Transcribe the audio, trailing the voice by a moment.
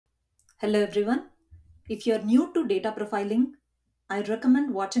Hello everyone. If you're new to data profiling, I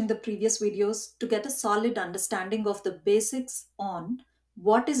recommend watching the previous videos to get a solid understanding of the basics on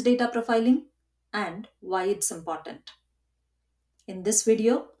what is data profiling and why it's important. In this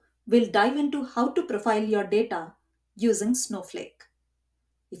video, we'll dive into how to profile your data using Snowflake.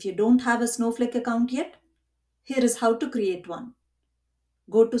 If you don't have a Snowflake account yet, here is how to create one.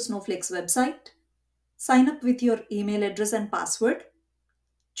 Go to Snowflake's website, sign up with your email address and password.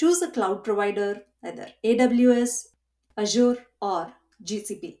 Choose a cloud provider, either AWS, Azure, or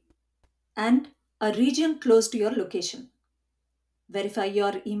GCP, and a region close to your location. Verify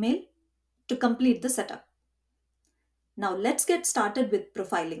your email to complete the setup. Now let's get started with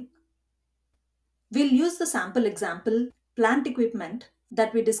profiling. We'll use the sample example, plant equipment,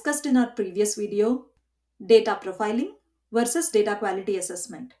 that we discussed in our previous video, data profiling versus data quality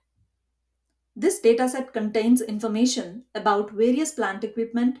assessment. This dataset contains information about various plant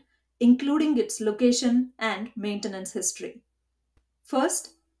equipment, including its location and maintenance history.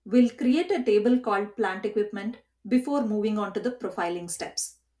 First, we'll create a table called plant equipment before moving on to the profiling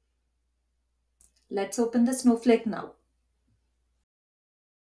steps. Let's open the Snowflake now.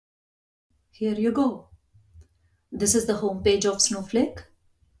 Here you go. This is the home page of Snowflake.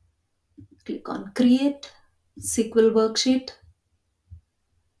 Click on Create, SQL Worksheet.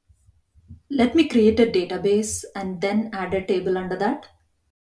 Let me create a database and then add a table under that.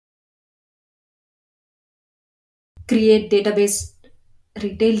 Create database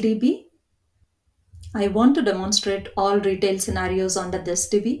Retail DB. I want to demonstrate all retail scenarios under this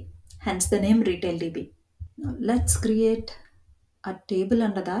DB, hence the name Retail DB. Now let's create a table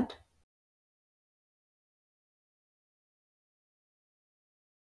under that.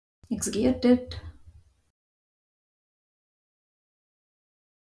 Execute it.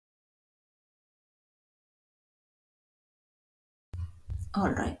 All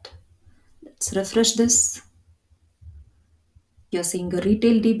right, let's refresh this. You're seeing a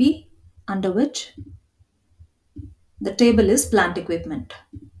Retail DB under which the table is plant equipment.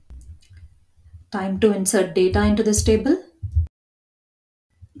 Time to insert data into this table.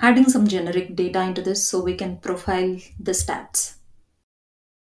 Adding some generic data into this so we can profile the stats.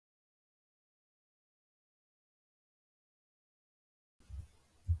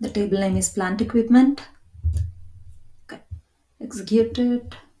 The table name is plant equipment. Okay. Execute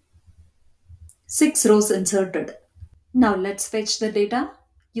it. 6 rows inserted. Now let's fetch the data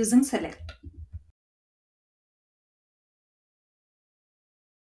using select.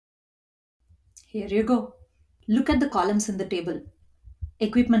 Here you go. Look at the columns in the table.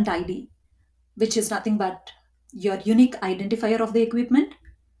 Equipment ID, which is nothing but your unique identifier of the equipment.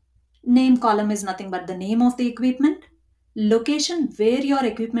 Name column is nothing but the name of the equipment. Location where your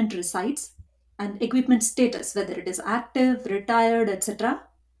equipment resides, and equipment status, whether it is active, retired, etc.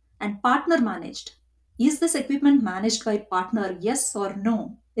 And partner managed. Is this equipment managed by partner, yes or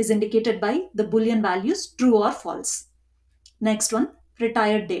no, is indicated by the Boolean values true or false. Next one,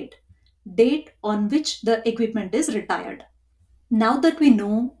 retired date. Date on which the equipment is retired. Now that we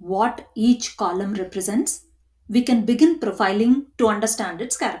know what each column represents, we can begin profiling to understand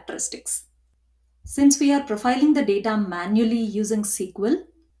its characteristics. Since we are profiling the data manually using SQL,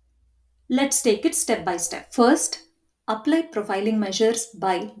 let's take it step by step. First, apply profiling measures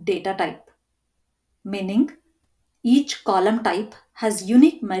by data type, meaning each column type has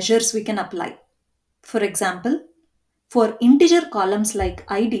unique measures we can apply. For example, for integer columns like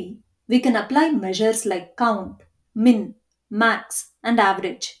ID, we can apply measures like count, min, max, and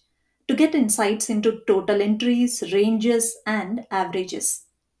average to get insights into total entries, ranges, and averages.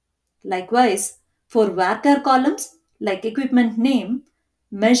 Likewise, for varchar columns like equipment name,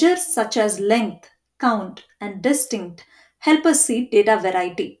 measures such as length, count, and distinct help us see data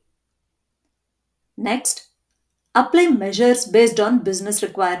variety. Next, apply measures based on business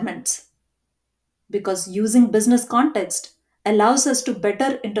requirements, because using business context allows us to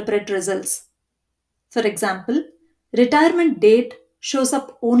better interpret results. For example, retirement date shows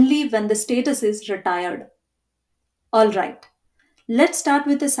up only when the status is retired. Alright, let's start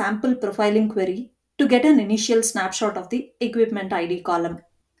with a sample profiling query to get an initial snapshot of the equipment ID column.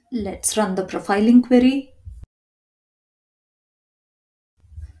 Let's run the profiling query.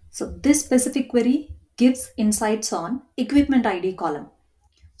 So this specific query gives insights on equipment ID column.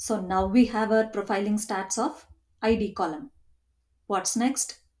 So now we have our profiling stats of ID column. What's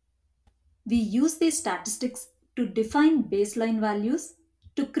next? We use these statistics to define baseline values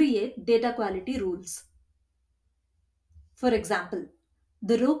to create data quality rules. For example,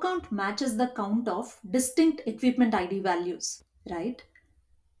 the row count matches the count of distinct equipment ID values, right?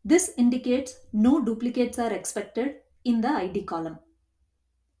 This indicates no duplicates are expected in the ID column.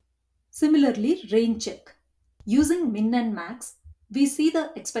 Similarly, range check. Using min and max, we see the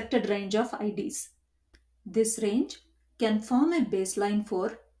expected range of IDs. This range can form a baseline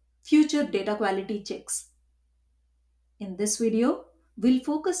for future data quality checks. In this video, we'll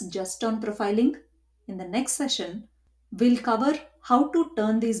focus just on profiling. In the next session, we'll cover how to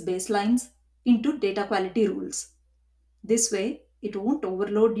turn these baselines into data quality rules. This way, it won't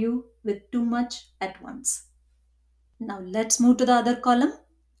overload you with too much at once. Now let's move to the other column,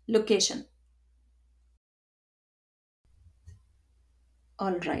 location.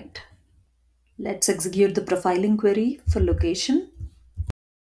 All right, let's execute the profiling query for location.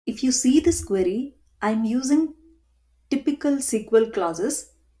 If you see this query, I'm using typical SQL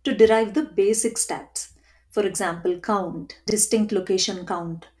clauses to derive the basic stats. For example, count, distinct location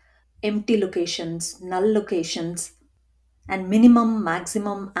count, empty locations, null locations, and minimum,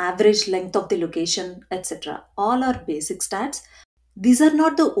 maximum, average length of the location, etc. All are basic stats. These are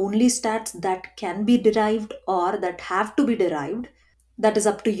not the only stats that can be derived or that have to be derived. That is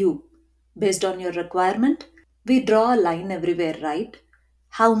up to you. Based on your requirement, we draw a line everywhere, right?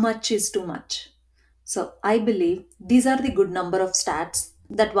 How much is too much? So I believe these are the good number of stats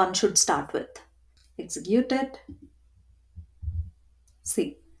that one should start with. Execute it.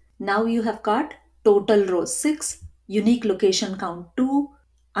 See, now you have got total rows 6, unique location count 2.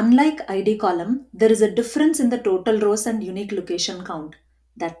 Unlike ID column, there is a difference in the total rows and unique location count.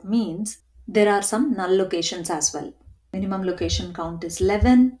 That means there are some null locations as well. Minimum location count is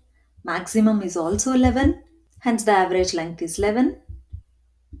 11, maximum is also 11, hence the average length is 11.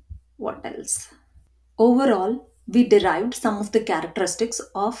 What else? Overall, we derived some of the characteristics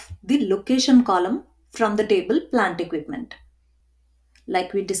of the location column from the table plant equipment.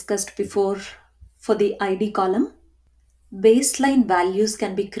 Like we discussed before, for the ID column, baseline values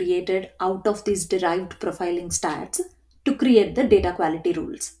can be created out of these derived profiling stats to create the data quality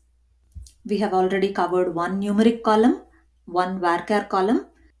rules. We have already covered one numeric column, one varchar column.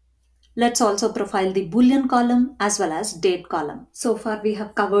 Let's also profile the Boolean column as well as date column. So far we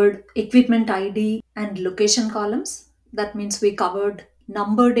have covered equipment ID and location columns. That means we covered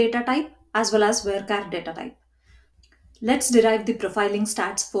number data type as well as varchar data type. Let's derive the profiling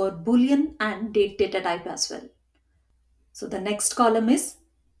stats for Boolean and date data type as well. So the next column is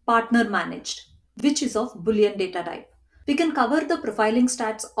partner managed, which is of Boolean data type. We can cover the profiling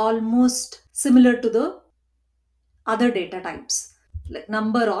stats almost similar to the other data types like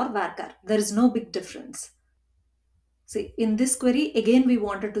number or varchar. There is no big difference. See, in this query, again, we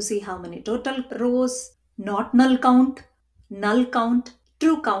wanted to see how many total rows, not null count,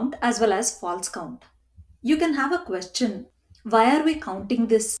 true count, as well as false count. You can have a question. Why are we counting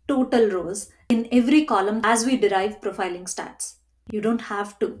this total rows in every column as we derive profiling stats? You don't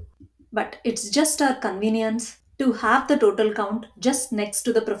have to, but it's just our convenience to have the total count just next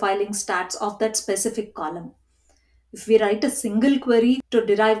to the profiling stats of that specific column. If we write a single query to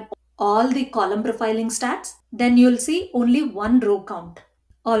derive all the column profiling stats, then you'll see only one row count.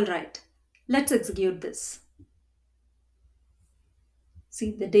 All right, let's execute this.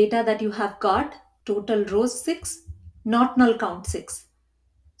 See the data that you have got, total rows 6, not null count 6.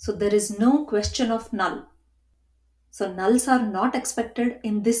 So there is no question of null. So nulls are not expected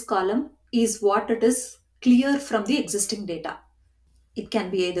in this column is what it is clear from the existing data. It can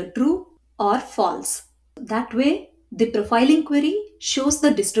be either true or false. That way, the profiling query shows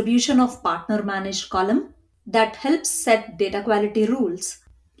the distribution of partner managed column that helps set data quality rules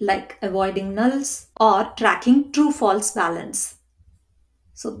like avoiding nulls or tracking true false balance.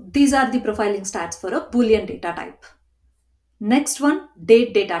 So these are the profiling stats for a Boolean data type. Next one,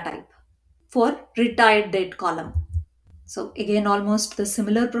 date data type for retired date column. So again, almost the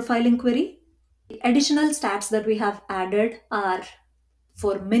similar profiling query. The additional stats that we have added are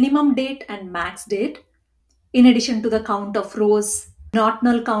for minimum date and max date, in addition to the count of rows, not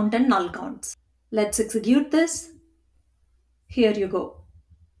null count and null counts. Let's execute this. Here you go.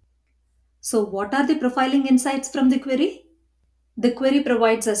 So what are the profiling insights from the query? The query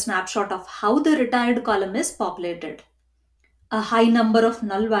provides a snapshot of how the retired column is populated. A high number of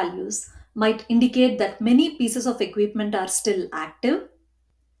null values might indicate that many pieces of equipment are still active.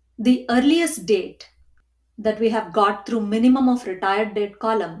 The earliest date that we have got through minimum of retired date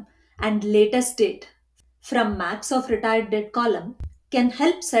column and latest date from max of retired date column can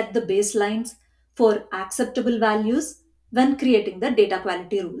help set the baselines for acceptable values when creating the data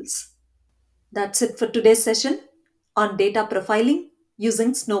quality rules. That's it for today's session on data profiling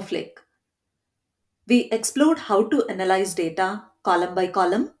using Snowflake. We explored how to analyze data column by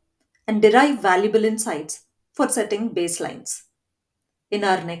column and derive valuable insights for setting baselines. In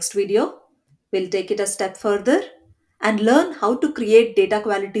our next video, we'll take it a step further and learn how to create data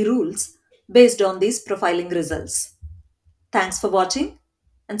quality rules based on these profiling results. Thanks for watching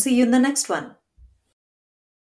and see you in the next one.